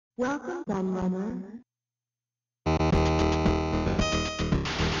Welcome, Gun Runner.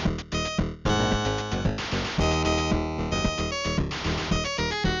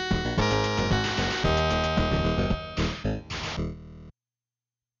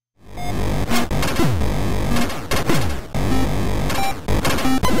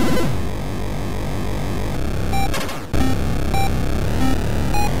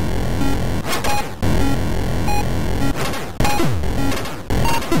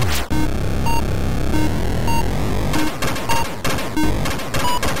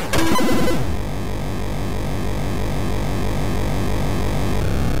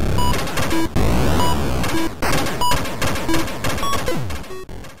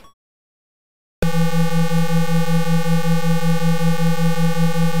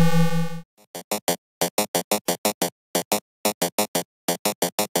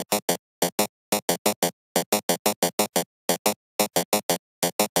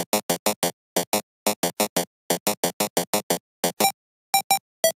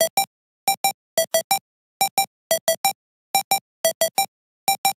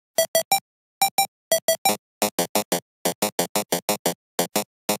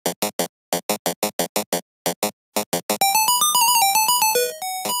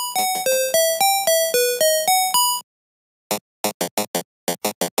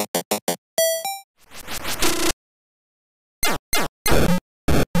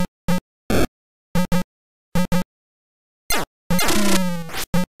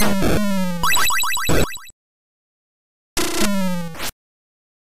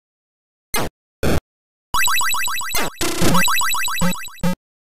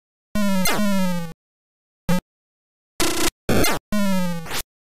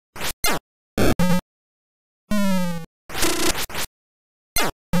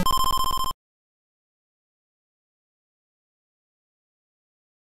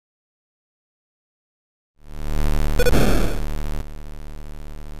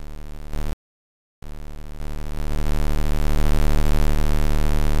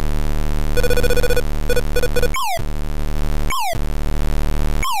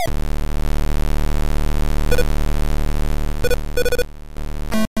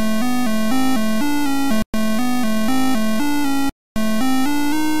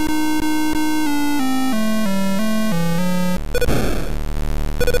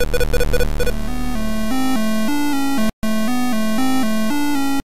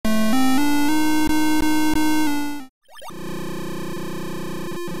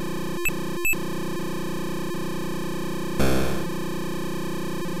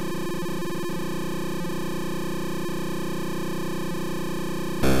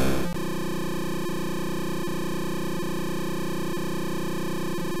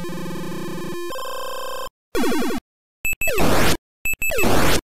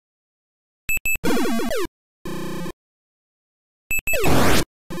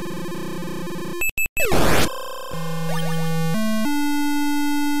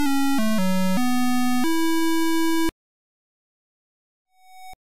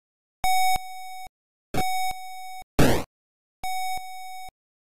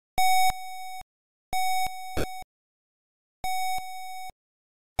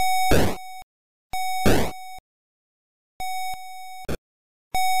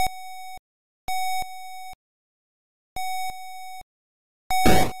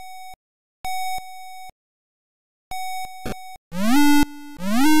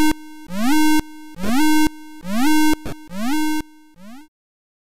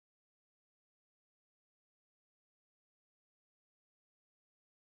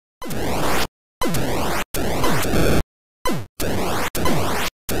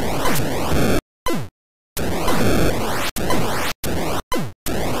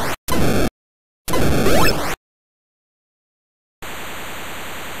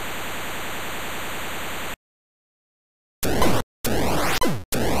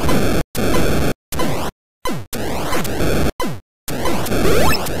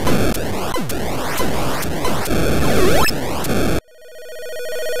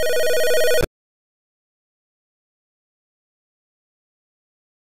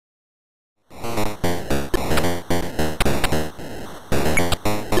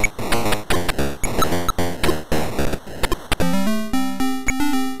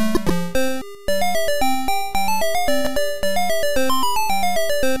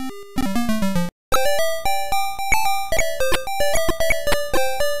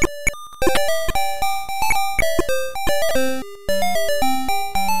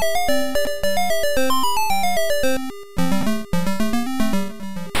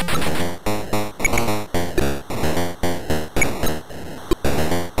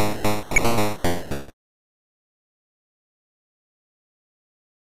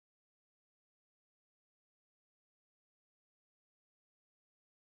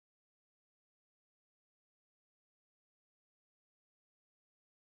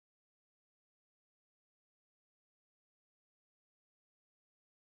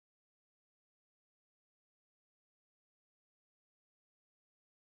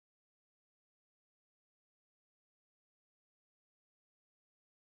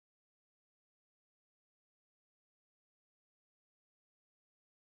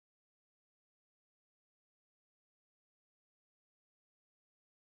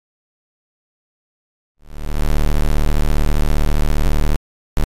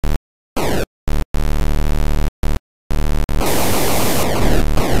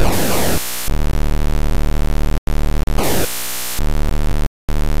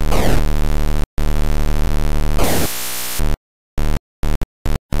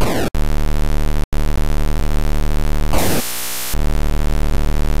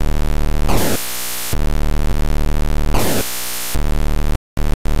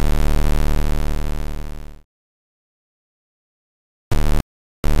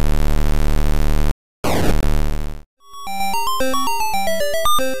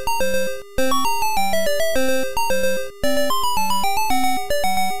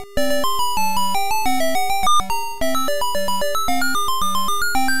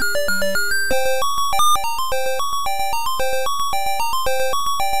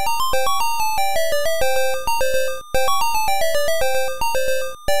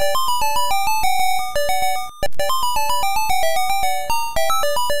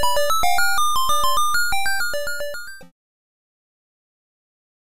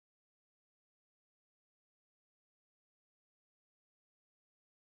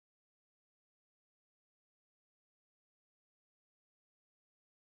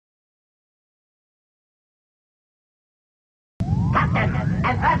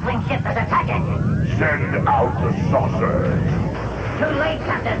 Captain. Send out the saucers. Too late,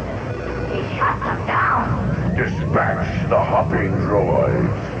 Captain. He shot them down. Dispatch the hopping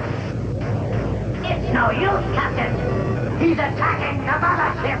droids. It's no use, Captain. He's attacking the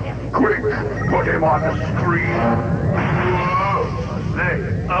mothership. Quick, put him on the screen. They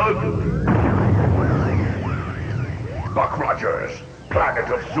ugly. Buck Rogers, Planet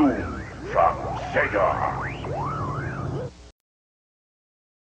of Zoom, from Sega.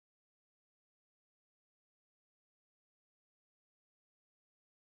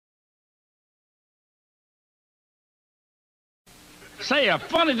 Say, a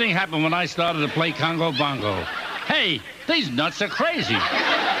funny thing happened when I started to play Congo Bongo. Hey, these nuts are crazy.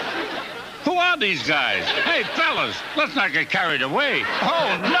 Who are these guys? Hey, fellas, let's not get carried away.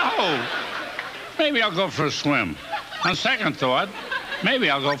 Oh, no! Maybe I'll go for a swim. On second thought, maybe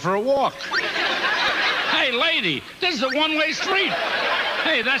I'll go for a walk. Hey, lady, this is a one-way street.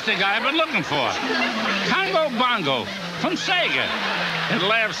 Hey, that's the guy I've been looking for. Congo Bongo from Sega. It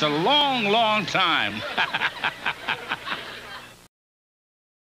lasts a long, long time.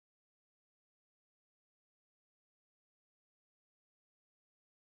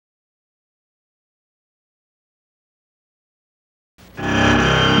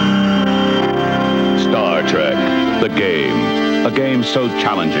 Star Trek, the game. A game so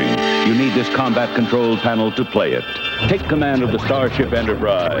challenging, you need this combat control panel to play it. Take command of the Starship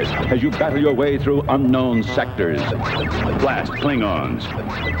Enterprise as you battle your way through unknown sectors. Blast Klingons.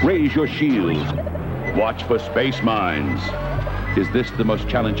 Raise your shields. Watch for space mines. Is this the most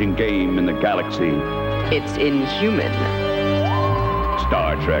challenging game in the galaxy? It's inhuman.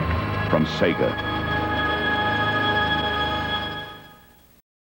 Star Trek from Sega.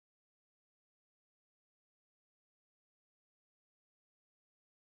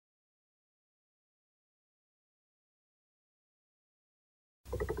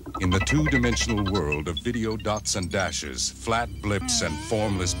 In the two-dimensional world of video dots and dashes, flat blips and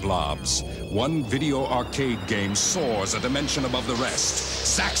formless blobs, one video arcade game soars a dimension above the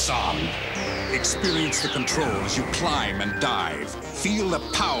rest. Zaxxon! Experience the control as you climb and dive. Feel the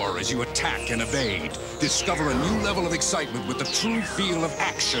power as you attack and evade. Discover a new level of excitement with the true feel of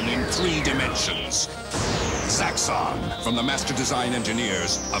action in 3 dimensions. Zaxxon, from the master design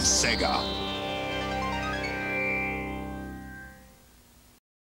engineers of Sega.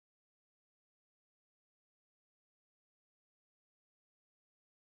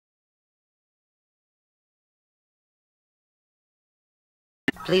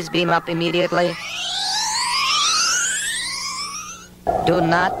 Please beam up immediately. Do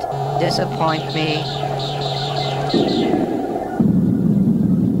not disappoint me.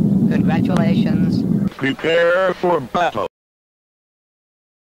 Congratulations. Prepare for battle.